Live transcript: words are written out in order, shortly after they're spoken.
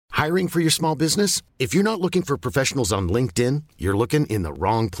Hiring for your small business? If you're not looking for professionals on LinkedIn, you're looking in the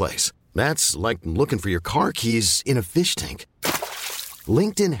wrong place. That's like looking for your car keys in a fish tank.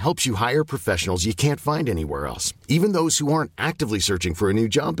 LinkedIn helps you hire professionals you can't find anywhere else, even those who aren't actively searching for a new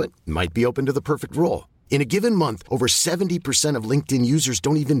job but might be open to the perfect role. In a given month, over 70% of LinkedIn users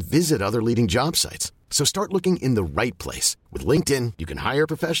don't even visit other leading job sites. So start looking in the right place. With LinkedIn, you can hire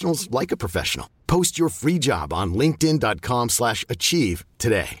professionals like a professional. Post your free job on linkedin.com/achieve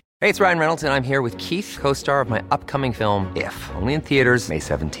today. Hey, it's Ryan Reynolds, and I'm here with Keith, co-star of my upcoming film, If, only in theaters May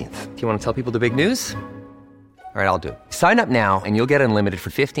 17th. Do you want to tell people the big news? All right, I'll do it. Sign up now and you'll get unlimited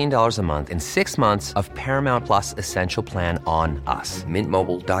for $15 a month and 6 months of Paramount Plus Essential Plan on us.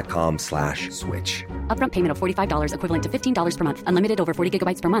 MintMobile.com/switch. Upfront payment of $45 equivalent to $15 per month. Unlimited over 40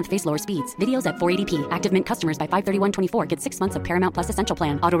 gigabytes per month. Face lower speeds. Videos at 480p. Active Mint customers by 531.24 get 6 months of Paramount Plus Essential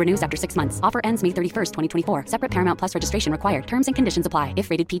Plan. Auto renews after 6 months. Offer ends May 31st, 2024. Separate Paramount Plus registration required. Terms and conditions apply if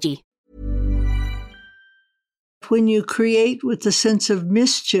rated PG. When you create with a sense of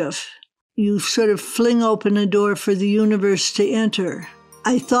mischief, you sort of fling open a door for the universe to enter.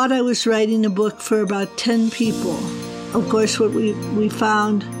 I thought I was writing a book for about 10 people. Of course, what we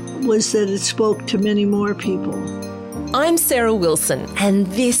found was that it spoke to many more people. I'm Sarah Wilson, and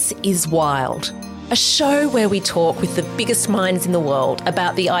this is Wild, a show where we talk with the biggest minds in the world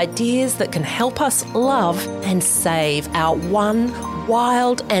about the ideas that can help us love and save our one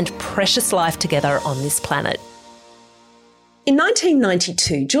wild and precious life together on this planet. In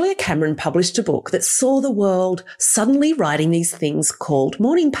 1992, Julia Cameron published a book that saw the world suddenly writing these things called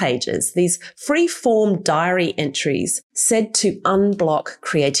morning pages, these free-form diary entries said to unblock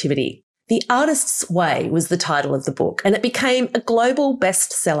creativity. The Artist's Way was the title of the book, and it became a global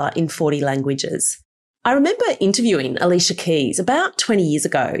bestseller in 40 languages. I remember interviewing Alicia Keys about 20 years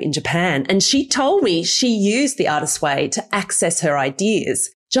ago in Japan, and she told me she used The Artist's Way to access her ideas.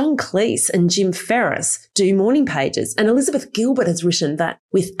 John Cleese and Jim Ferriss do morning pages, and Elizabeth Gilbert has written that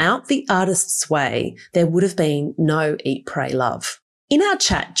without The Artist's Way, there would have been no Eat, Pray, Love. In our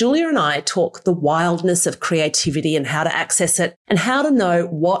chat, Julia and I talk the wildness of creativity and how to access it and how to know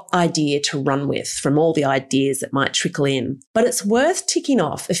what idea to run with from all the ideas that might trickle in. But it's worth ticking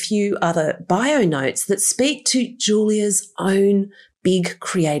off a few other bio notes that speak to Julia's own big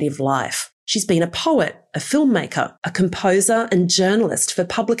creative life. She's been a poet, a filmmaker, a composer and journalist for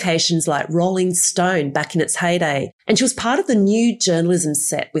publications like Rolling Stone back in its heyday. And she was part of the new journalism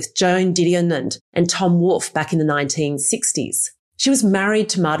set with Joan Didion and Tom Wolfe back in the 1960s. She was married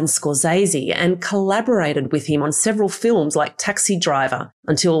to Martin Scorsese and collaborated with him on several films like Taxi Driver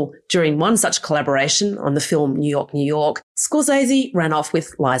until during one such collaboration on the film New York, New York, Scorsese ran off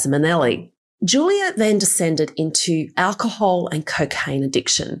with Liza Minnelli. Julia then descended into alcohol and cocaine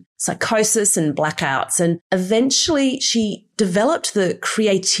addiction, psychosis and blackouts, and eventually she developed the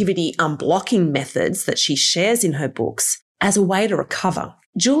creativity unblocking methods that she shares in her books as a way to recover.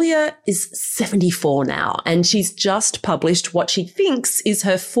 Julia is 74 now, and she's just published what she thinks is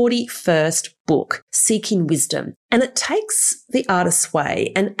her 41st book, Seeking Wisdom. And it takes The Artist's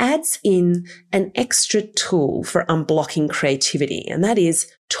Way and adds in an extra tool for unblocking creativity, and that is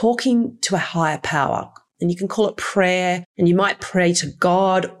talking to a higher power. And you can call it prayer, and you might pray to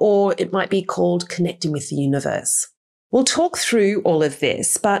God, or it might be called connecting with the universe. We'll talk through all of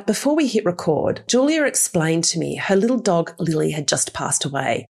this, but before we hit record, Julia explained to me her little dog Lily had just passed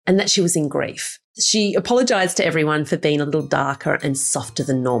away and that she was in grief. She apologised to everyone for being a little darker and softer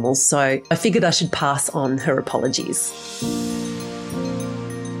than normal, so I figured I should pass on her apologies.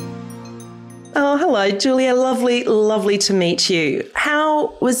 Oh, hello, Julia. Lovely to meet you.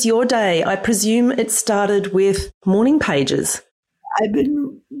 How was your day? I presume it started with morning pages. I've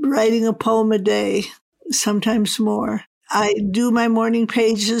been writing a poem a day, sometimes more. I do my morning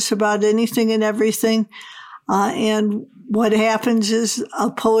pages about anything and everything. And what happens is a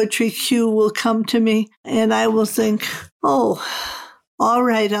poetry cue will come to me and I will think, oh, all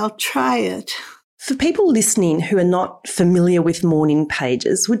right, I'll try it. For people listening who are not familiar with morning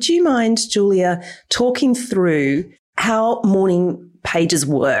pages, would you mind, Julia, talking through how morning pages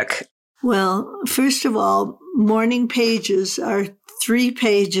work? Well, first of all, morning pages are 3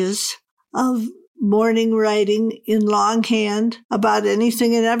 pages of morning writing in longhand about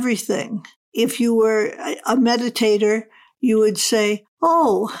anything and everything. If you were a meditator, you would say,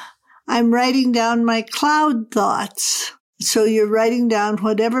 oh, I'm writing down my cloud thoughts. So you're writing down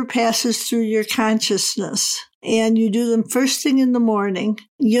whatever passes through your consciousness. And you do them first thing in the morning.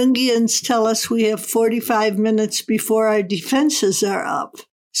 Jungians tell us we have 45 minutes before our defenses are up.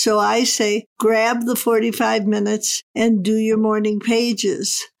 So I say, grab the 45 minutes and do your morning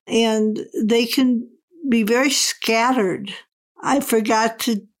pages. And they can be very scattered. I forgot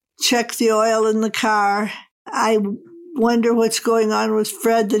to check the oil in the car. I wonder what's going on with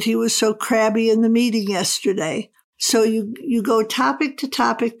Fred that he was so crabby in the meeting yesterday. So you go topic to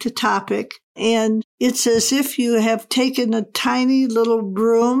topic to topic, and it's as if you have taken a tiny little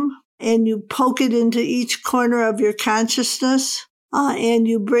broom and you poke it into each corner of your consciousness, and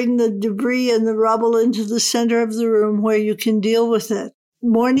you bring the debris and the rubble into the center of the room where you can deal with it.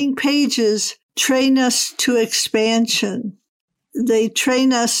 Morning pages train us to expansion. They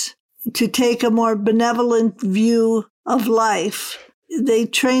train us to take a more benevolent view of life. They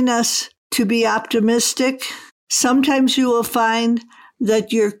train us to be optimistic. Sometimes you will find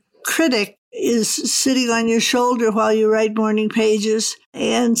that your critic is sitting on your shoulder while you write morning pages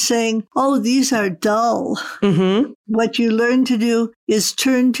and saying, oh, these are dull. Mm-hmm. What you learn to do is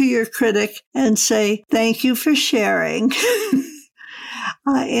turn to your critic and say, thank you for sharing.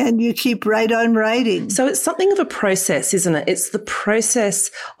 And you keep right on writing. So it's something of a process, isn't it? It's the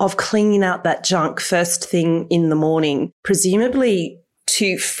process of cleaning out that junk first thing in the morning, presumably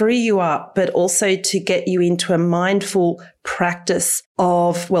to free you up, but also to get you into a mindful practice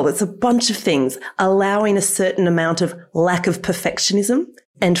of, well, it's a bunch of things, allowing a certain amount of lack of perfectionism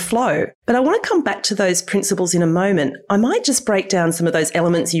and flow. But I want to come back to those principles in a moment. I might just break down some of those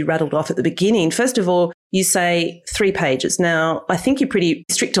elements you rattled off at the beginning. First of all, you say 3 pages. Now, I think you're pretty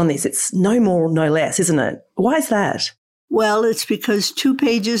strict on this. It's no more, no less, isn't it? Why is that? Well, it's because 2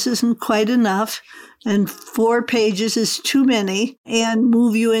 pages isn't quite enough, and 4 pages is too many and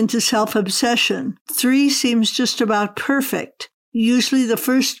move you into self-obsession. 3 seems just about perfect. Usually the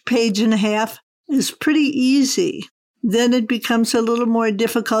first page and a half is pretty easy. Then it becomes a little more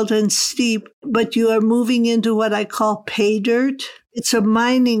difficult and steep, but you are moving into what I call pay dirt. It's a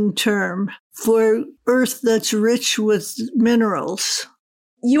mining term for earth that's rich with minerals.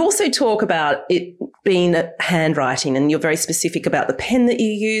 You also talk about it being handwriting, and you're very specific about the pen that you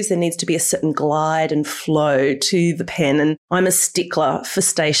use. There needs to be a certain glide and flow to the pen, and I'm a stickler for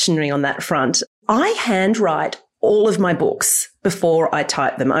stationery on that front. I handwrite all of my books before I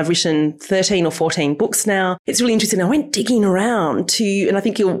type them. I've written 13 or 14 books now. It's really interesting. I went digging around and I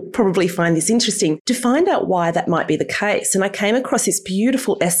think you'll probably find this interesting, to find out why that might be the case. And I came across this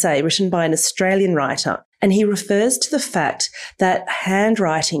beautiful essay written by an Australian writer, and he refers to the fact that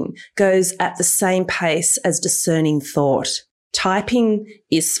handwriting goes at the same pace as discerning thought. Typing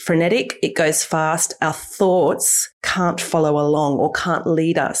is frenetic. It goes fast. Our thoughts can't follow along or can't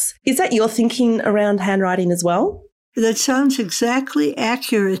lead us. Is that your thinking around handwriting as well? That sounds exactly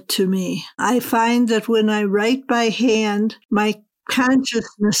accurate to me. I find that when I write by hand, my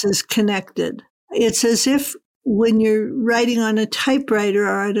consciousness is connected. It's as if when you're writing on a typewriter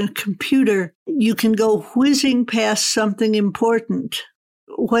or on a computer, you can go whizzing past something important.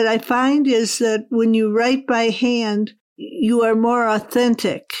 What I find is that when you write by hand, you are more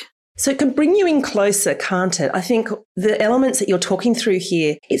authentic. So it can bring you in closer, can't it? I think the elements that you're talking through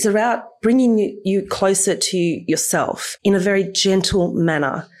here, it's about bringing you closer to yourself in a very gentle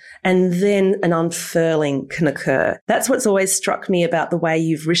manner. And then an unfurling can occur. That's what's always struck me about the way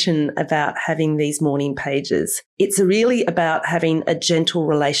you've written about having these morning pages. It's really about having a gentle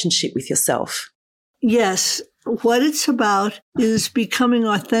relationship with yourself. Yes. What it's about is becoming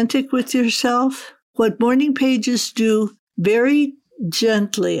authentic with yourself. What morning pages do very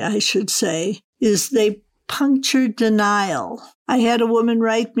gently, I should say, is they puncture denial. I had a woman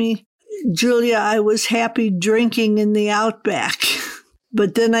write me, Julia, I was happy drinking in the Outback.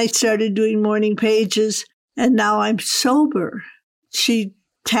 But then I started doing morning pages, and now I'm sober. She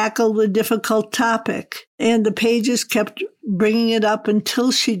tackled a difficult topic, and the pages kept bringing it up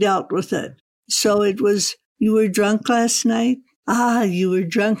until she dealt with it. So it was, you were drunk last night? Ah, you were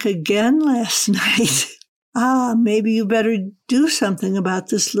drunk again last night. Ah, maybe you better do something about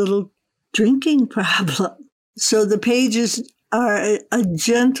this little drinking problem. So the pages are a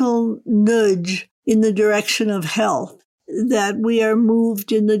gentle nudge in the direction of health, that we are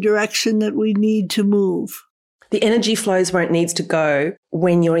moved in the direction that we need to move. The energy flows where it needs to go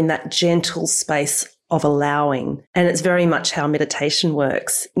when you're in that gentle space of allowing. And it's very much how meditation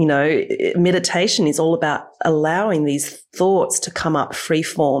works. You know, meditation is all about allowing these thoughts to come up free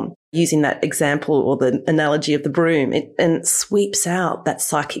form, using that example or the analogy of the broom, and it sweeps out that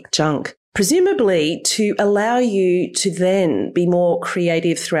psychic junk, presumably to allow you to then be more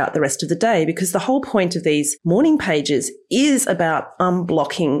creative throughout the rest of the day, because the whole point of these morning pages is about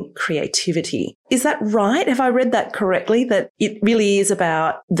unblocking creativity. Is that right? Have I read that correctly? That it really is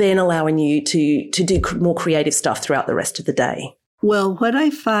about then allowing you to do more creative stuff throughout the rest of the day? Well, what I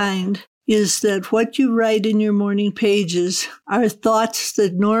find is that what you write in your morning pages are thoughts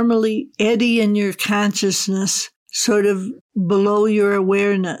that normally eddy in your consciousness sort of below your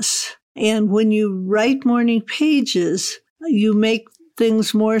awareness. And when you write morning pages, you make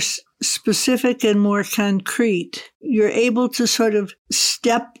things more specific and more concrete. You're able to sort of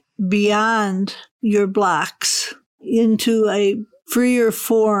step beyond your blocks into a freer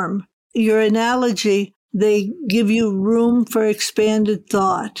form. Your analogy, they give you room for expanded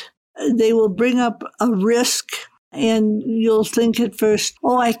thought. They will bring up a risk, and you'll think at first,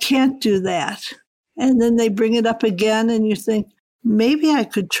 oh, I can't do that. And then they bring it up again, and you think, maybe I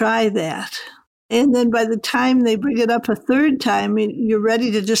could try that. And then by the time they bring it up a third time, you're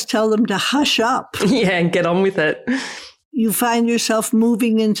ready to just tell them to hush up. Yeah, and get on with it. You find yourself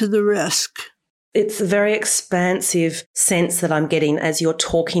moving into the risk. It's a very expansive sense that I'm getting as you're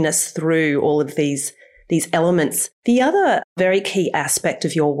talking us through all of these elements. The other very key aspect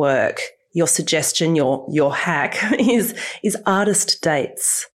of your work, your suggestion, your hack, is artist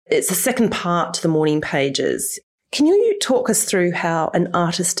dates. It's the second part to the morning pages. Can you talk us through how an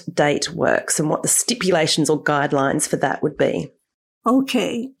artist date works and what the stipulations or guidelines for that would be?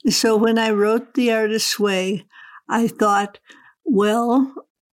 Okay, so when I wrote The Artist's Way, I thought, well,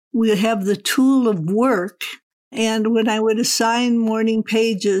 we have the tool of work. And when I would assign morning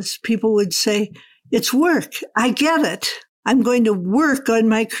pages, people would say, it's work. I get it. I'm going to work on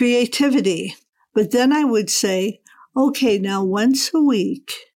my creativity. But then I would say, okay, now once a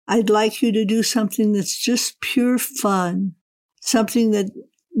week, I'd like you to do something that's just pure fun, something that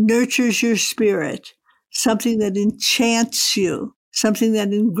nurtures your spirit, something that enchants you, something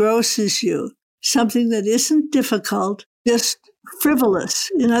that engrosses you, something that isn't difficult, just frivolous.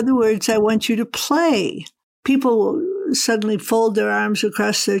 In other words, I want you to play. People will suddenly fold their arms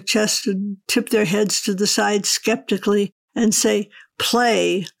across their chest and tip their heads to the side skeptically and say,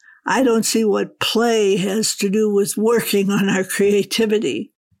 play. I don't see what play has to do with working on our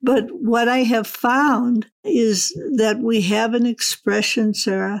creativity. But what I have found is that we have an expression,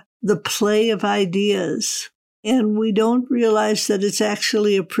 Sarah, the play of ideas. And we don't realize that it's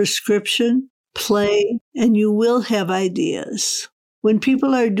actually a prescription. Play, and you will have ideas. When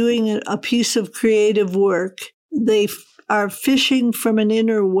people are doing a piece of creative work, they are fishing from an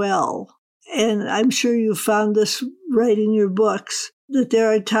inner well. And I'm sure you found this writing your books, that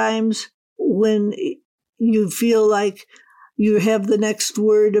there are times when you feel like you have the next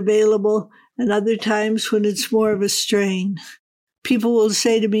word available, and other times when it's more of a strain. People will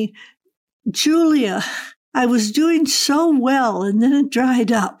say to me, Julia, I was doing so well, and then it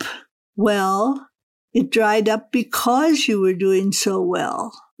dried up. Well, it dried up because you were doing so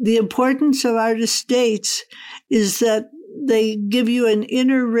well. The importance of artist dates is that they give you an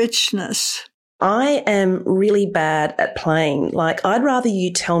inner richness. I am really bad at playing. Like, I'd rather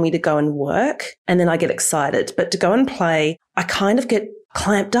you tell me to go and work and then I get excited. But to go and play, I kind of get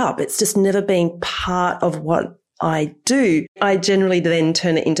clamped up. It's just never been part of what I do. I generally then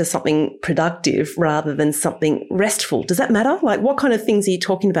turn it into something productive rather than something restful. Does that matter? Like, what kind of things are you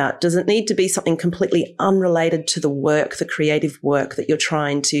talking about? Does it need to be something completely unrelated to the work, the creative work that you're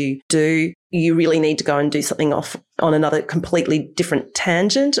trying to do? You really need to go and do something off on another completely different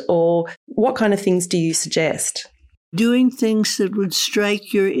tangent? Or what kind of things do you suggest? Doing things that would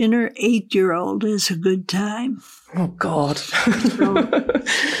strike your inner 8-year-old is a good time. Oh, God. So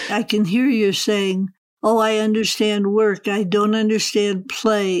I can hear you saying, oh, I understand work. I don't understand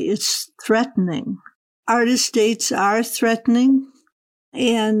play. It's threatening. Artist dates are threatening,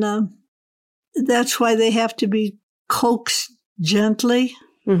 and that's why they have to be coaxed gently.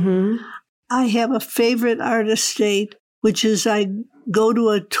 Mm-hmm. I have a favorite artist date, which is I go to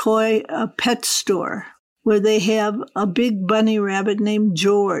a pet store where they have a big bunny rabbit named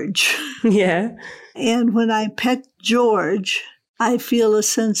George. Yeah. And when I pet George, I feel a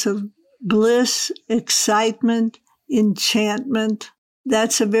sense of bliss, excitement, enchantment.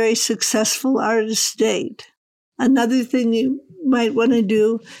 That's a very successful artist date. Another thing you might want to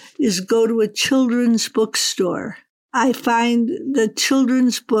do is go to a children's bookstore. I find that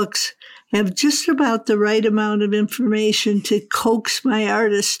children's books have just about the right amount of information to coax my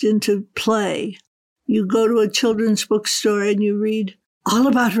artist into play. You go to a children's bookstore and you read all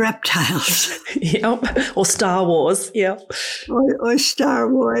about reptiles. Yep. Or Star Wars. Yep. Or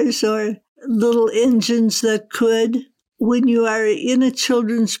Star Wars, or Little Engines That Could. When you are in a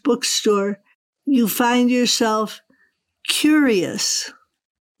children's bookstore, you find yourself curious.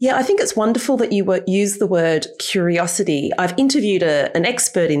 Yeah, I think it's wonderful that you use the word curiosity. I've interviewed an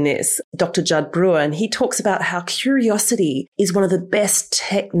expert in this, Dr. Judd Brewer, and he talks about how curiosity is one of the best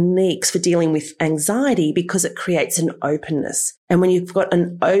techniques for dealing with anxiety because it creates an openness. And when you've got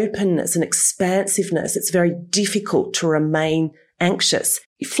an openness, an expansiveness, it's very difficult to remain anxious.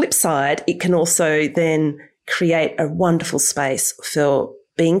 Flip side, it can also then create a wonderful space for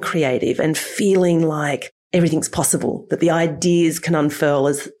being creative and feeling like everything's possible, that the ideas can unfurl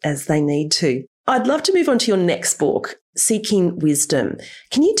as they need to. I'd love to move on to your next book, Seeking Wisdom.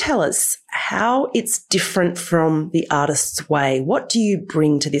 Can you tell us how it's different from The Artist's Way? What do you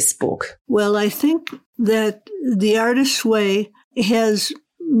bring to this book? Well, I think that The Artist's Way has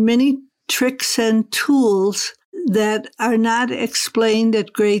many tricks and tools that are not explained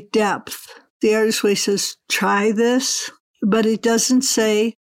at great depth. The Artist's Way says, try this, but it doesn't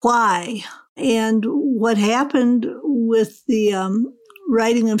say why. And what happened with the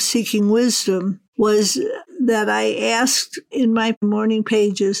writing of Seeking Wisdom was that I asked in my morning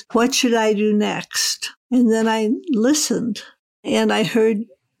pages, what should I do next? And then I listened and I heard,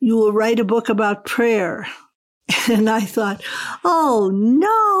 you will write a book about prayer. And I thought, oh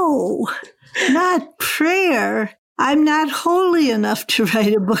no, not prayer. I'm not holy enough to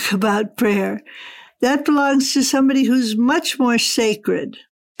write a book about prayer. That belongs to somebody who's much more sacred.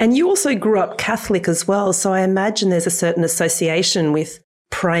 And you also grew up Catholic as well, so I imagine there's a certain association with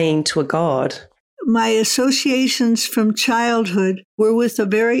praying to a God. My associations from childhood were with a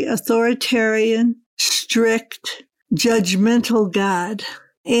very authoritarian, strict, judgmental God.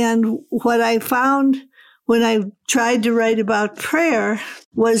 And what I found when I tried to write about prayer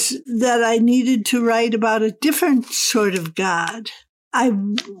was that I needed to write about a different sort of God. I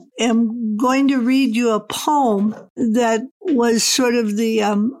am going to read you a poem that was sort of the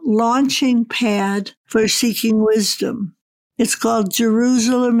launching pad for Seeking Wisdom. It's called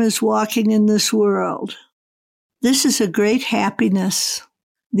Jerusalem is Walking in This World. This is a great happiness.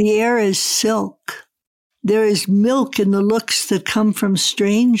 The air is silk. There is milk in the looks that come from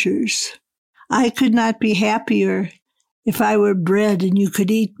strangers. I could not be happier if I were bread and you could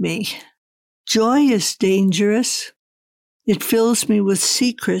eat me. Joy is dangerous. It fills me with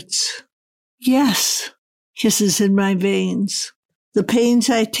secrets. Yes, kisses in my veins. The pains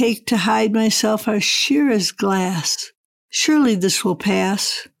I take to hide myself are sheer as glass. Surely this will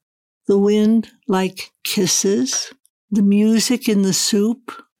pass. The wind like kisses. The music in the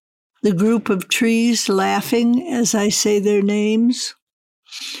soup. The group of trees laughing as I say their names.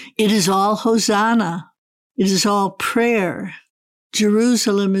 It is all Hosanna. It is all prayer.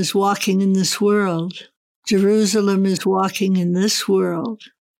 Jerusalem is walking in this world. Jerusalem is walking in this world.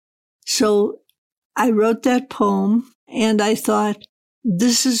 So I wrote that poem and I thought,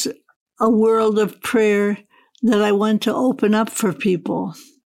 this is a world of prayer that I want to open up for people.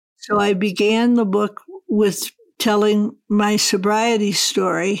 So I began the book with telling my sobriety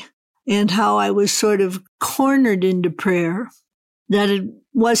story and how I was sort of cornered into prayer, that it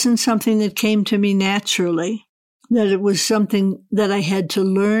wasn't something that came to me naturally, that it was something that I had to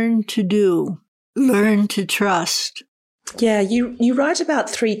learn to do. Learn to trust. Yeah, you write about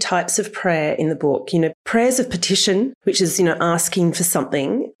 3 types of prayer in the book. Prayers of petition, which is, asking for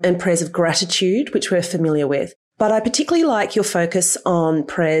something, and prayers of gratitude, which we're familiar with. But I particularly like your focus on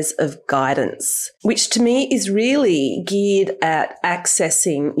prayers of guidance, which to me is really geared at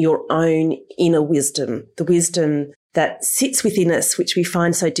accessing your own inner wisdom, the wisdom that sits within us, which we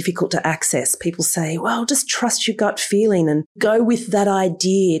find so difficult to access. People say, well, just trust your gut feeling and go with that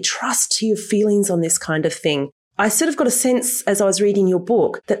idea. Trust your feelings on this kind of thing. I sort of got a sense as I was reading your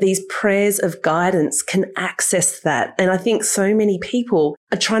book that these prayers of guidance can access that. And I think so many people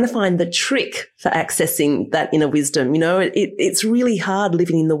are trying to find the trick for accessing that inner wisdom. It's really hard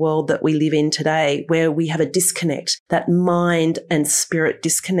living in the world that we live in today, where we have a disconnect, that mind and spirit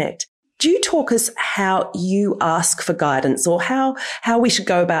disconnect. Do you talk us how you ask for guidance, or how we should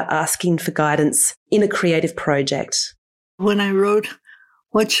go about asking for guidance in a creative project? When I wrote,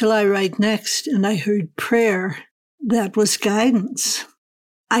 what shall I write next? And I heard prayer, that was guidance.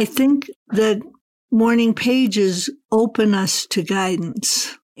 I think that morning pages open us to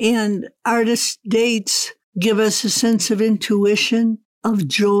guidance, and artist dates give us a sense of intuition, of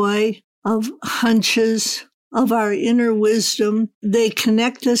joy, of hunches, of our inner wisdom. They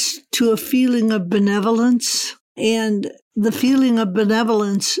connect us to a feeling of benevolence, and the feeling of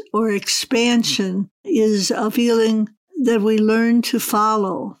benevolence or expansion is a feeling that we learn to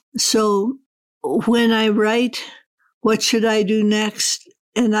follow. So when I write, what should I do next?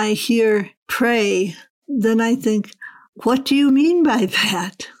 And I hear pray, then I think, what do you mean by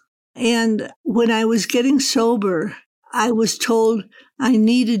that? And when I was getting sober, I was told I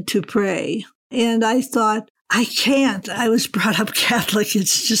needed to pray. And I thought, I can't. I was brought up Catholic.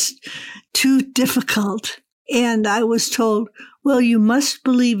 It's just too difficult. And I was told, well, you must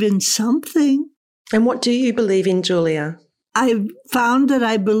believe in something. And what do you believe in, Julia? I found that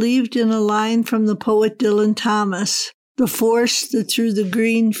I believed in a line from the poet Dylan Thomas, the force that through the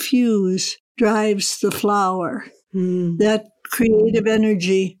green fuse drives the flower. That creative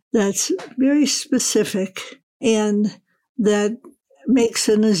energy that's very specific and that makes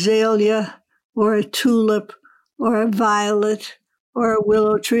an azalea or a tulip or a violet or a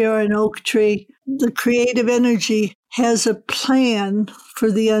willow tree or an oak tree. The creative energy has a plan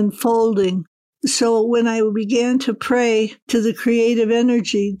for the unfolding. So when I began to pray to the creative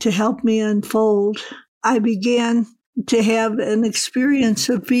energy to help me unfold, I began to have an experience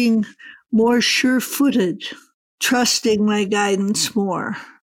of being more sure-footed, trusting my guidance more.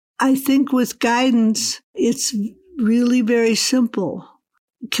 I think with guidance, it's really very simple.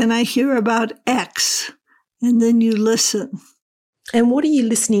 Can I hear about X? And then you listen. And what are you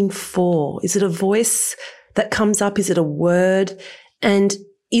listening for? Is it a voice that comes up? Is it a word? And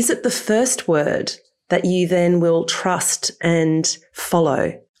is it the first word that you then will trust and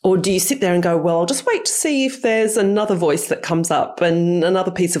follow? Or do you sit there and go, well, I'll just wait to see if there's another voice that comes up and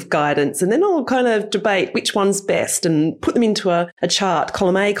another piece of guidance, and then I'll kind of debate which one's best and put them into a chart,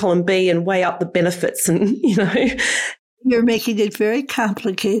 column A, column B, and weigh up the benefits and, You're making it very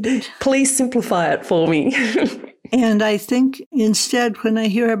complicated. Please simplify it for me. And I think instead, when I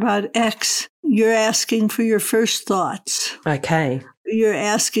hear about X, you're asking for your first thoughts. Okay. You're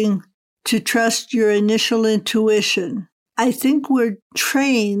asking to trust your initial intuition. I think we're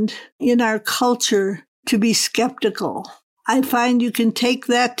trained in our culture to be skeptical. I find you can take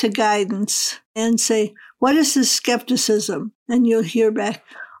that to guidance and say, what is this skepticism? And you'll hear back,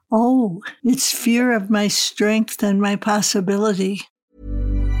 oh, it's fear of my strength and my possibility.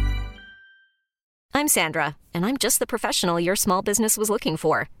 I'm Sandra, and I'm just the professional your small business was looking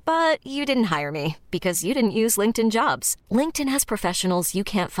for. But you didn't hire me because you didn't use LinkedIn Jobs. LinkedIn has professionals you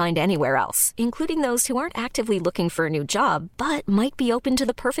can't find anywhere else, including those who aren't actively looking for a new job, but might be open to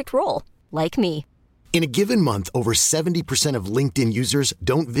the perfect role, like me. In a given month, over 70% of LinkedIn users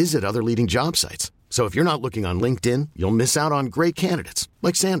don't visit other leading job sites. So if you're not looking on LinkedIn, you'll miss out on great candidates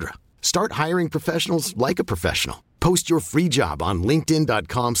like Sandra. Start hiring professionals like a professional. Post your free job on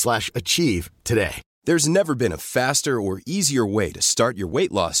linkedin.com/achieve today. There's never been a faster or easier way to start your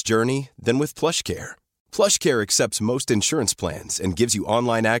weight loss journey than with PlushCare. PlushCare accepts most insurance plans and gives you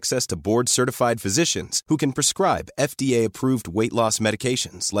online access to board-certified physicians who can prescribe FDA-approved weight loss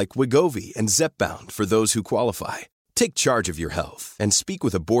medications like Wegovy and Zepbound for those who qualify. Take charge of your health and speak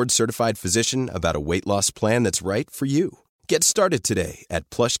with a board-certified physician about a weight loss plan that's right for you. Get started today at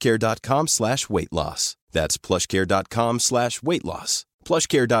plushcare.com/weight loss. That's plushcare.com/weight loss.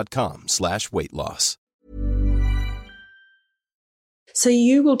 plushcare.com/weight loss. So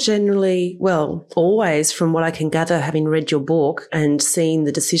you will generally, well, always, from what I can gather, having read your book and seen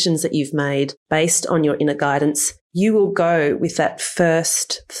the decisions that you've made based on your inner guidance, you will go with that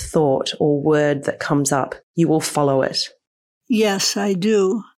first thought or word that comes up. You will follow it. Yes, I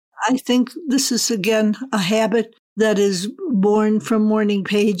do. I think this is, again, a habit that is born from morning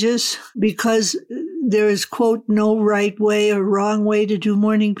pages because there is, quote, no right way or wrong way to do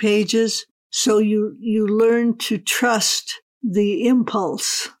morning pages. So you learn to trust the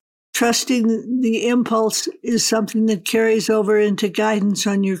impulse. Trusting the impulse is something that carries over into guidance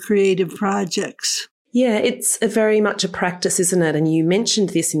on your creative projects. Yeah, it's very much a practice, isn't it? And you mentioned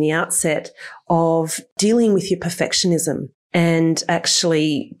this in the outset of dealing with your perfectionism and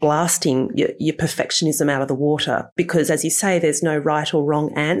actually blasting your perfectionism out of the water. Because as you say, there's no right or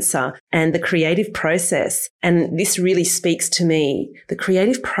wrong answer. And the creative process, and this really speaks to me, the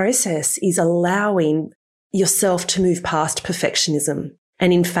creative process is allowing yourself to move past perfectionism.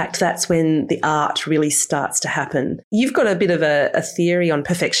 And in fact, that's when the art really starts to happen. You've got a bit of a theory on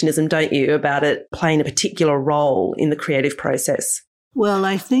perfectionism, don't you, about it playing a particular role in the creative process? Well,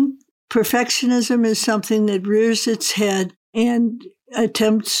 I think perfectionism is something that rears its head and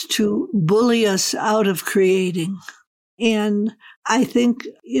attempts to bully us out of creating. And I think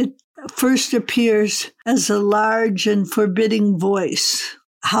it first appears as a large and forbidding voice.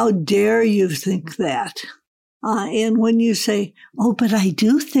 How dare you think that? And when you say, oh, but I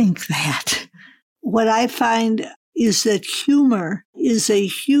do think that, what I find is that humor is a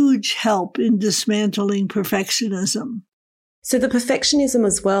huge help in dismantling perfectionism. So the perfectionism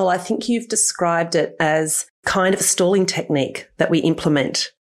as well, I think you've described it as kind of a stalling technique that we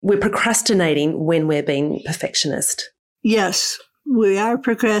implement. We're procrastinating when we're being perfectionist. Yes, we are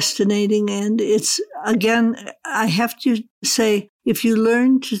procrastinating. And it's, again, I have to say, if you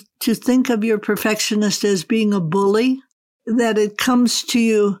learn to think of your perfectionist as being a bully, that it comes to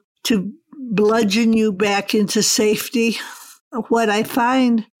you to bludgeon you back into safety. What I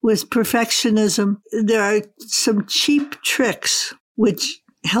find with perfectionism, there are some cheap tricks which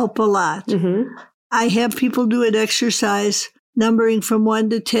help a lot. Mm-hmm. I have people do an exercise numbering from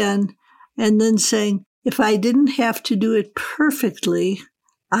 1 to 10 and then saying, if I didn't have to do it perfectly,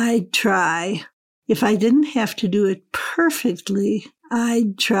 I'd try. If I didn't have to do it perfectly,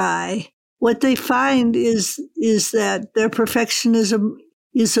 I'd try. What they find is that their perfectionism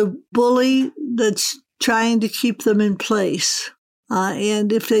is a bully that's trying to keep them in place.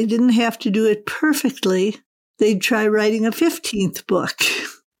 And if they didn't have to do it perfectly, they'd try writing a 15th book.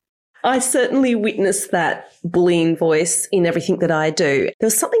 I certainly witness that bullying voice in everything that I do. There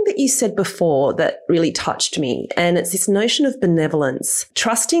was something that you said before that really touched me, and it's this notion of benevolence.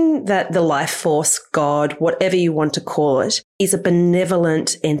 Trusting that the life force, God, whatever you want to call it, is a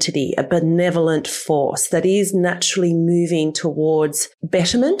benevolent entity, a benevolent force that is naturally moving towards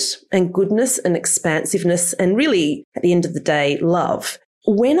betterment and goodness and expansiveness and really, at the end of the day, love.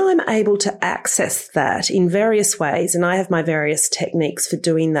 When I'm able to access that in various ways, and I have my various techniques for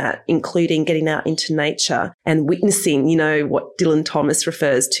doing that, including getting out into nature and witnessing, what Dylan Thomas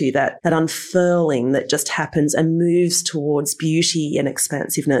refers to, that unfurling that just happens and moves towards beauty and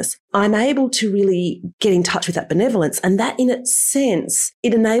expansiveness, I'm able to really get in touch with that benevolence. And that in its sense,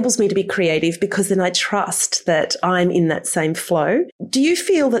 it enables me to be creative because then I trust that I'm in that same flow. Do you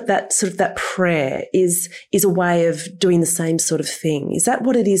feel that sort of that prayer is a way of doing the same sort of thing? Is that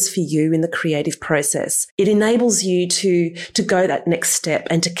what it is for you in the creative process? It enables you to go that next step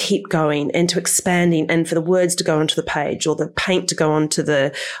and to keep going and to expanding and for the words to go onto the page or the paint to go onto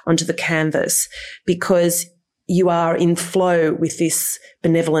the canvas because you are in flow with this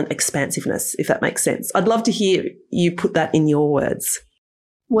benevolent expansiveness, if that makes sense. I'd love to hear you put that in your words.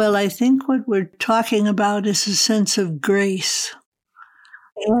 Well, I think what we're talking about is a sense of grace.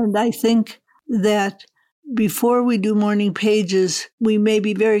 And I think that before we do morning pages, we may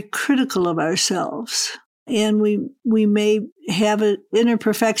be very critical of ourselves. And we may have an inner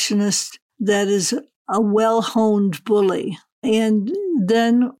perfectionist that is a well-honed bully. And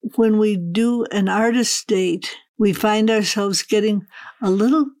then when we do an artist date, we find ourselves getting a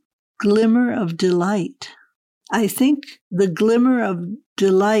little glimmer of delight. I think the glimmer of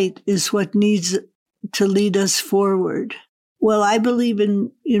delight is what needs to lead us forward. Well, I believe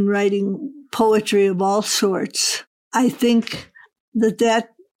in writing poetry of all sorts. I think that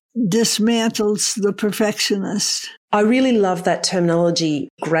dismantles the perfectionist. I really love that terminology,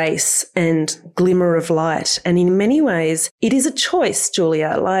 grace and glimmer of light. And in many ways, it is a choice,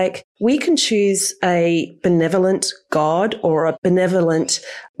 Julia. Like, we can choose a benevolent God or a benevolent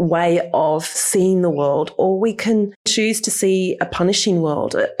way of seeing the world, or we can choose to see a punishing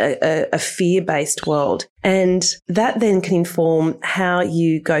world, a fear-based world. And that then can inform how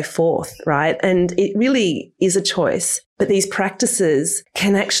you go forth, right? And it really is a choice. But these practices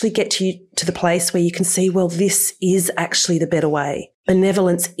can actually get you to the place where you can see, well, this is actually the better way.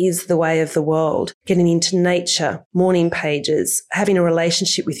 Benevolence is the way of the world. Getting into nature, morning pages, having a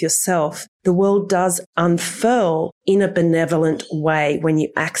relationship with yourself. The world does unfurl in a benevolent way when you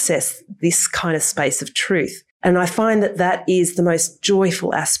access this kind of space of truth. And I find that is the most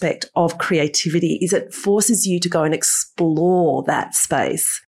joyful aspect of creativity, is it forces you to go and explore that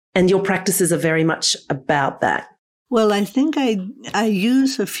space. And your practices are very much about that. Well, I think I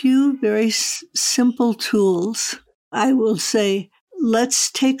use a few very simple tools. I will say,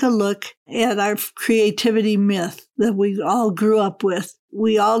 let's take a look at our creativity myth that we all grew up with.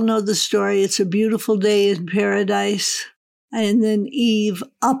 We all know the story. It's a beautiful day in paradise. And then Eve,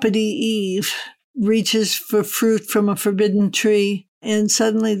 uppity Eve, reaches for fruit from a forbidden tree. And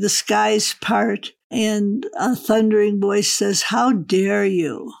suddenly the skies part and a thundering voice says, "How dare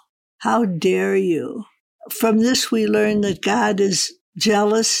you? How dare you?" From this, we learn that God is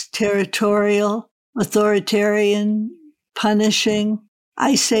jealous, territorial, authoritarian, punishing.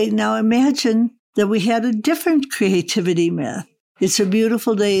 I say, now imagine that we had a different creativity myth. It's a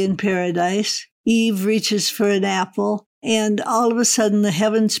beautiful day in paradise. Eve reaches for an apple, and all of a sudden the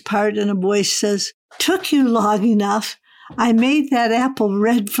heavens part and a voice says, "Took you long enough. I made that apple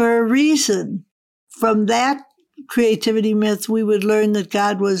red for a reason." From that creativity myth, we would learn that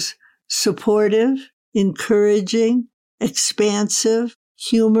God was supportive, encouraging, expansive,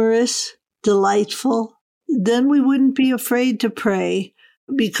 humorous, delightful. Then we wouldn't be afraid to pray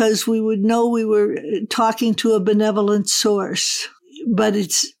because we would know we were talking to a benevolent source. But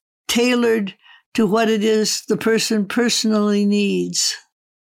it's tailored to what it is the person personally needs.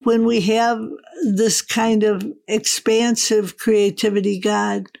 When we have this kind of expansive creativity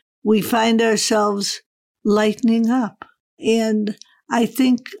God, we find ourselves lightening up. And I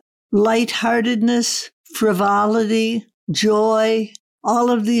think lightheartedness, frivolity, joy,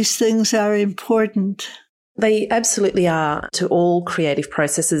 all of these things are important. They absolutely are to all creative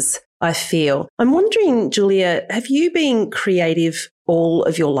processes, I feel. I'm wondering, Julia, have you been creative all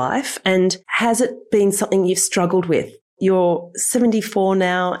of your life? And has it been something you've struggled with? You're 74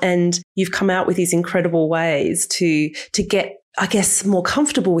 now and you've come out with these incredible ways to get, I guess, more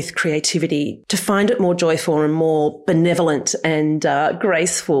comfortable with creativity, to find it more joyful and more benevolent and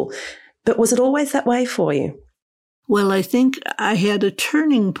graceful. But was it always that way for you? Well, I think I had a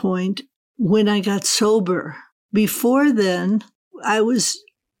turning point when I got sober. Before then, I was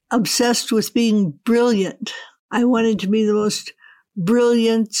obsessed with being brilliant. I wanted to be the most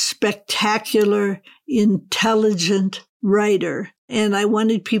brilliant, spectacular, intelligent writer, and I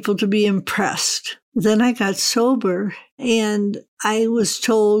wanted people to be impressed. Then I got sober, and I was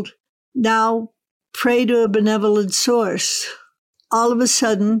told, now pray to a benevolent source. All of a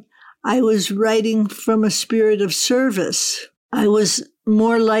sudden, I was writing from a spirit of service. I was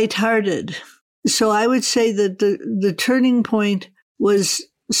more lighthearted. So I would say that the turning point was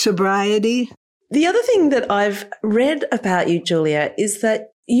sobriety. The other thing that I've read about you, Julia, is that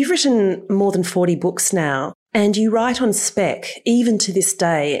you've written more than 40 books now, and you write on spec, even to this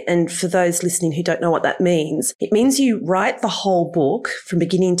day. And for those listening who don't know what that means, it means you write the whole book from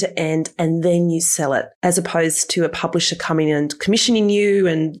beginning to end and then you sell it, as opposed to a publisher coming and commissioning you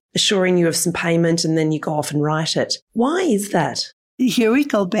and assuring you of some payment and then you go off and write it. Why is that? Here we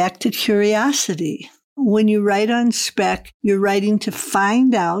go back to curiosity. When you write on spec, you're writing to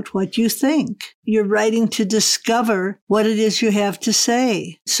find out what you think. You're writing to discover what it is you have to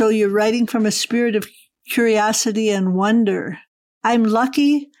say. So you're writing from a spirit of curiosity and wonder. I'm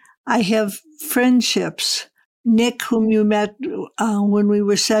lucky I have friendships. Nick, whom you met when we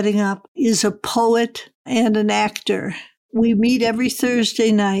were setting up, is a poet and an actor. We meet every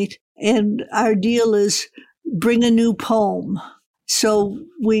Thursday night, and our deal is bring a new poem. So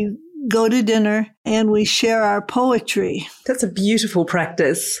we go to dinner and we share our poetry. That's a beautiful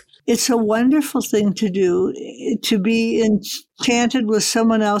practice. It's a wonderful thing to do, to be enchanted with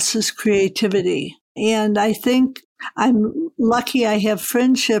someone else's creativity. And I think I'm lucky I have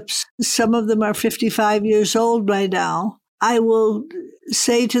friendships. Some of them are 55 years old by now. I will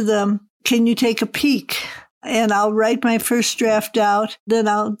say to them, can you take a peek? And I'll write my first draft out. Then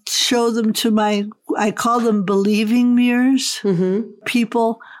I'll show them to I call them believing mirrors,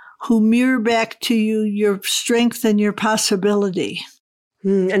 people who mirror back to you your strength and your possibility.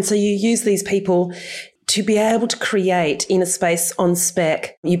 And so you use these people to be able to create in a space on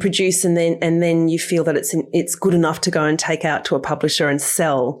spec. You produce and then you feel that it's good enough to go and take out to a publisher and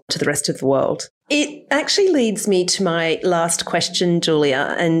sell to the rest of the world. It actually leads me to my last question,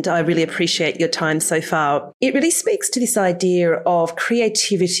 Julia, and I really appreciate your time so far. It really speaks to this idea of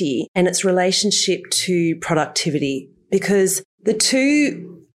creativity and its relationship to productivity, because the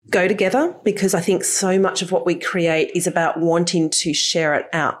two go together, because I think so much of what we create is about wanting to share it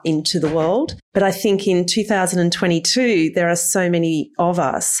out into the world. But I think in 2022, there are so many of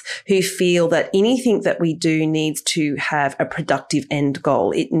us who feel that anything that we do needs to have a productive end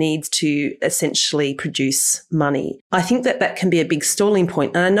goal. It needs to essentially produce money. I think that can be a big stalling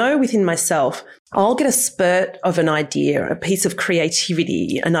point. And I know within myself, I'll get a spurt of an idea, a piece of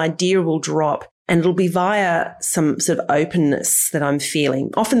creativity, an idea will drop. And it'll be via some sort of openness that I'm feeling,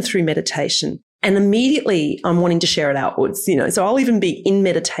 often through meditation. And immediately I'm wanting to share it outwards, So I'll even be in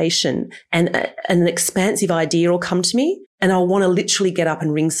meditation and an expansive idea will come to me and I'll want to literally get up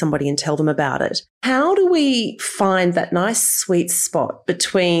and ring somebody and tell them about it. How do we find that nice sweet spot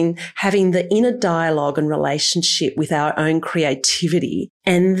between having the inner dialogue and relationship with our own creativity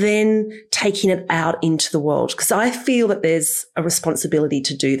and then taking it out into the world? Because I feel that there's a responsibility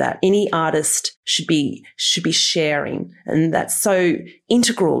to do that. Any artist should be sharing, and that's so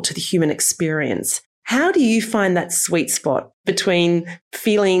integral to the human experience. How do you find that sweet spot between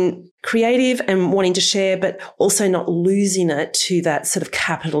feeling creative and wanting to share, but also not losing it to that sort of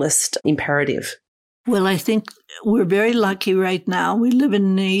capitalist imperative? Well, I think we're very lucky right now. We live in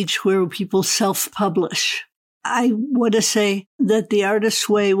an age where people self-publish. I want to say that The Artist's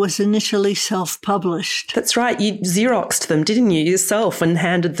Way was initially self-published. That's right. You Xeroxed them, didn't you, yourself, and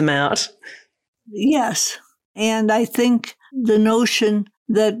handed them out? Yes. And I think the notion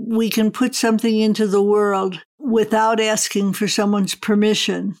that we can put something into the world without asking for someone's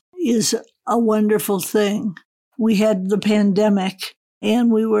permission is a wonderful thing. We had the pandemic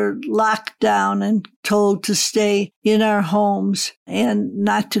and we were locked down and told to stay in our homes and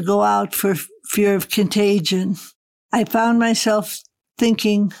not to go out for fear of contagion. I found myself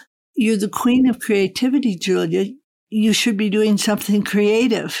thinking, you're the queen of creativity, Julia. You should be doing something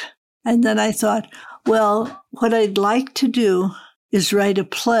creative. And then I thought, well, what I'd like to do is write a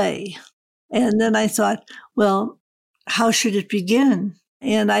play. And then I thought, well, how should it begin?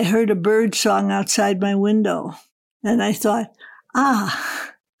 And I heard a bird song outside my window. And I thought,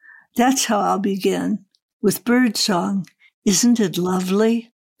 that's how I'll begin, with bird song. Isn't it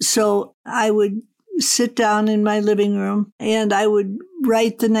lovely? So I would sit down in my living room and I would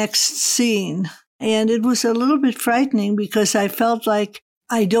write the next scene. And it was a little bit frightening because I felt like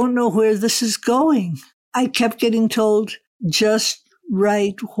I don't know where this is going. I kept getting told, just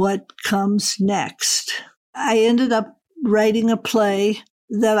write what comes next. I ended up writing a play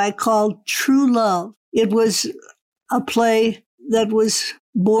that I called True Love. It was a play that was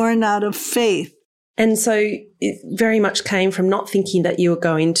born out of faith. And so it very much came from not thinking that you were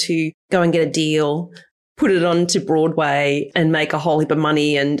going to go and get a deal, put it onto Broadway and make a whole heap of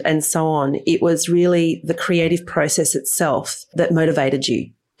money and so on. It was really the creative process itself that motivated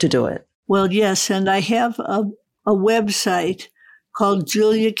you to do it. Well, yes, and I have a website called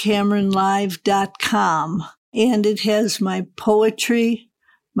JuliaCameronLive.com, and it has my poetry,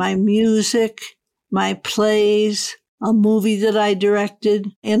 my music, my plays, a movie that I directed,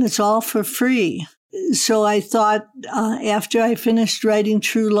 and it's all for free. So I thought after I finished writing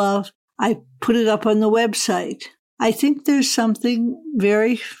True Love, I put it up on the website. I think there's something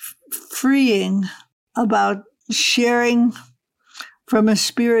very freeing about sharing from a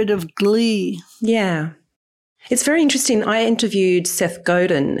spirit of glee. Yeah. It's very interesting. I interviewed Seth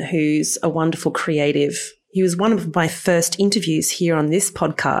Godin, who's a wonderful creative. He was one of my first interviews here on this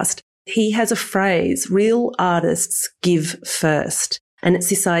podcast. He has a phrase, real artists give first. And it's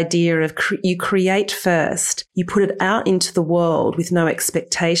this idea of you create first, you put it out into the world with no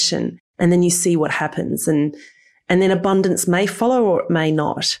expectation, and then you see what happens. And then abundance may follow or it may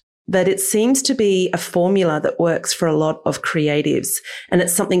not. But it seems to be a formula that works for a lot of creatives. And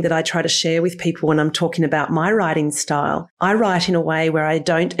it's something that I try to share with people when I'm talking about my writing style. I write in a way where I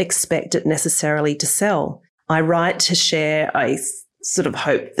don't expect it necessarily to sell. I write to share. I sort of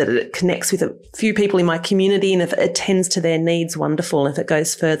hope that it connects with a few people in my community. And if it attends to their needs, wonderful. And if it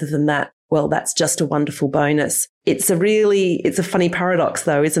goes further than that, well, that's just a wonderful bonus. It's a funny paradox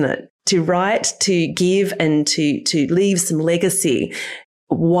though, isn't it? To write, to give and to leave some legacy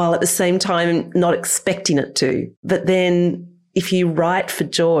while at the same time not expecting it to. But then if you write for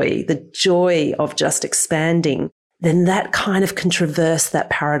joy, the joy of just expanding, then that kind of can traverse that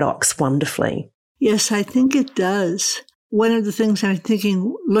paradox wonderfully. Yes, I think it does. One of the things I'm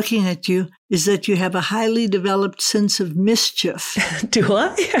thinking, looking at you, is that you have a highly developed sense of mischief. Do I?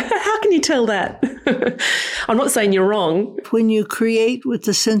 How can you tell that? I'm not saying you're wrong. When you create with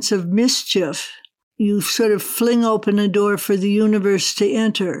a sense of mischief, you sort of fling open a door for the universe to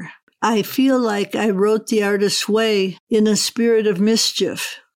enter. I feel like I wrote The Artist's Way in a spirit of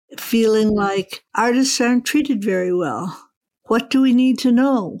mischief, feeling like artists aren't treated very well. What do we need to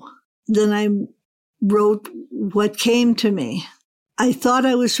know? Then I wrote what came to me. I thought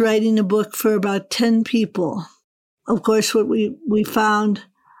I was writing a book for about 10 people. Of course, what we found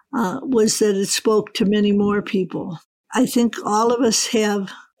was that it spoke to many more people. I think all of us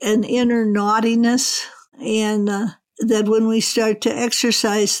have an inner naughtiness, and that when we start to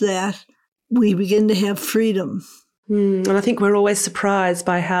exercise that, we begin to have freedom. And I think we're always surprised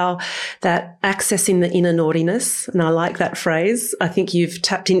by how that accessing the inner naughtiness, and I like that phrase, I think you've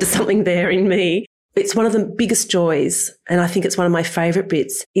tapped into something there in me. It's one of the biggest joys, and I think it's one of my favourite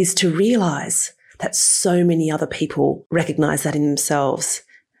bits, is to realise that so many other people recognise that in themselves,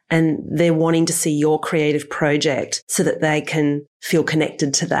 and they're wanting to see your creative project so that they can feel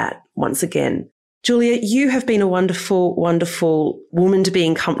connected to that once again. Julia, you have been a wonderful, wonderful woman to be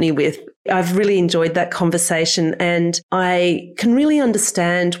in company with. I've really enjoyed that conversation, and I can really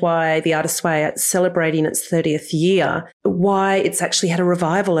understand why The Artist's Way, celebrating its 30th year, why it's actually had a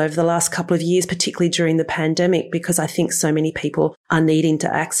revival over the last couple of years, particularly during the pandemic, because I think so many people are needing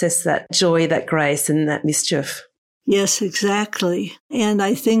to access that joy, that grace, and that mischief. Yes, exactly. And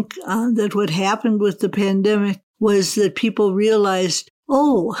I think that what happened with the pandemic was that people realized,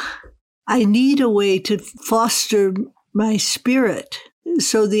 I need a way to foster my spirit.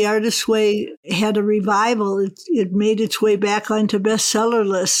 So The Artist's Way had a revival. It made its way back onto bestseller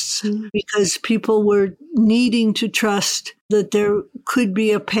lists because people were needing to trust that there could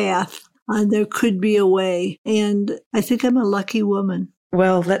be a path, there could be a way. And I think I'm a lucky woman.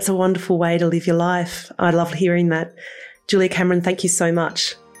 Well, that's a wonderful way to live your life. I love hearing that. Julia Cameron, thank you so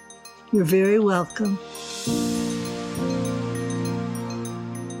much. You're very welcome.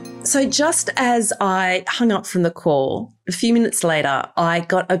 So just as I hung up from the call, a few minutes later, I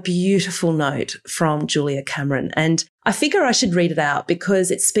got a beautiful note from Julia Cameron, and I figure I should read it out because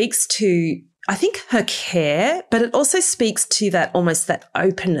it speaks to I think her care, but it also speaks to that almost that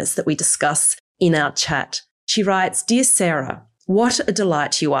openness that we discuss in our chat. She writes, "Dear Sarah, what a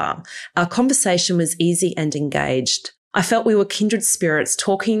delight you are. Our conversation was easy and engaged. I felt we were kindred spirits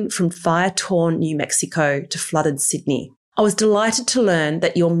talking from fire-torn New Mexico to flooded Sydney. I was delighted to learn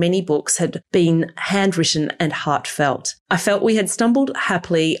that your many books had been handwritten and heartfelt. I felt we had stumbled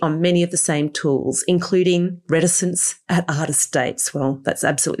happily on many of the same tools, including reticence at artist dates." Well, that's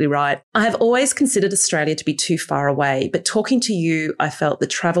absolutely right. "I have always considered Australia to be too far away, but talking to you, I felt the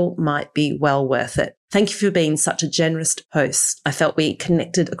travel might be well worth it. Thank you for being such a generous host. I felt we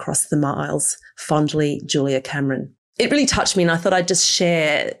connected across the miles. Fondly, Julia Cameron." It really touched me, and I thought I'd just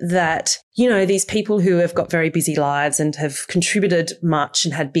share that, these people who have got very busy lives and have contributed much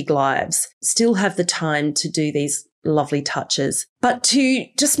and had big lives still have the time to do these lovely touches. But to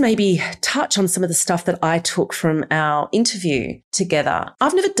just maybe touch on some of the stuff that I took from our interview together.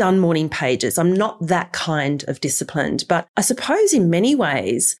 I've never done morning pages. I'm not that kind of disciplined, but I suppose in many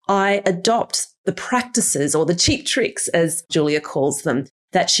ways I adopt the practices or the cheap tricks, as Julia calls them,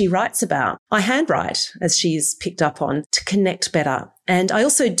 that she writes about. I handwrite, as she's picked up on, to connect better. And I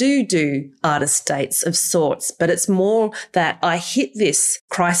also do artist dates of sorts, but it's more that I hit this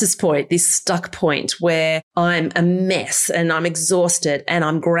crisis point, this stuck point where I'm a mess and I'm exhausted and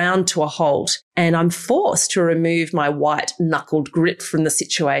I'm ground to a halt and I'm forced to remove my white knuckled grip from the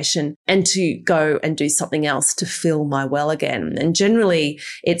situation and to go and do something else to fill my well again. And generally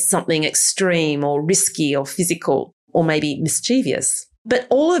it's something extreme or risky or physical or maybe mischievous. But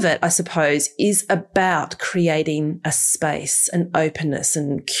all of it, I suppose, is about creating a space and openness,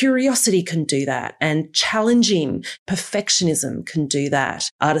 and curiosity can do that, and challenging perfectionism can do that.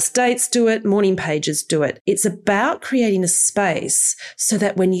 Artist dates do it, morning pages do it. It's about creating a space so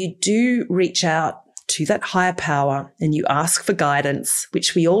that when you do reach out to that higher power and you ask for guidance,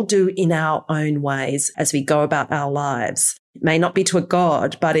 which we all do in our own ways as we go about our lives, it may not be to a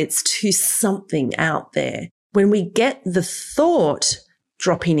God, but it's to something out there. When we get the thought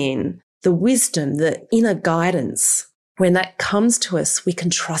dropping in, the wisdom, the inner guidance, when that comes to us, we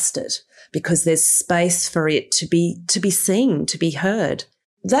can trust it because there's space for it to be seen, to be heard.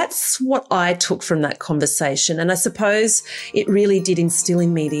 That's what I took from that conversation. And I suppose it really did instill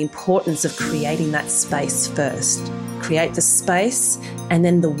in me the importance of creating that space first. Create the space and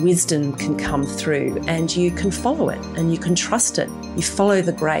then the wisdom can come through and you can follow it and you can trust it. You follow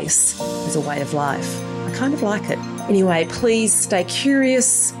the grace as a way of life. I kind of like it. Anyway, please stay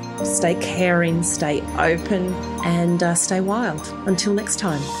curious, stay caring, stay open, and stay wild. Until next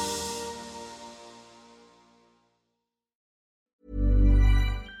time.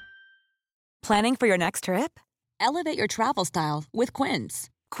 Planning for your next trip? Elevate your travel style with Quince.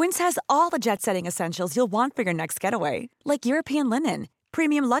 Quince has all the jet-setting essentials you'll want for your next getaway, like European linen,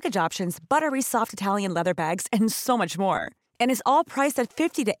 premium luggage options, buttery soft Italian leather bags, and so much more. And is all priced at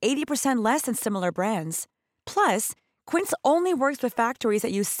 50 to 80% less than similar brands. Plus, Quince only works with factories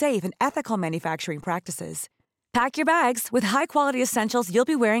that use safe and ethical manufacturing practices. Pack your bags with high-quality essentials you'll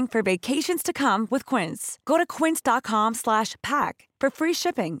be wearing for vacations to come with Quince. Go to quince.com/pack for free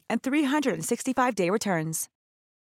shipping and 365-day returns.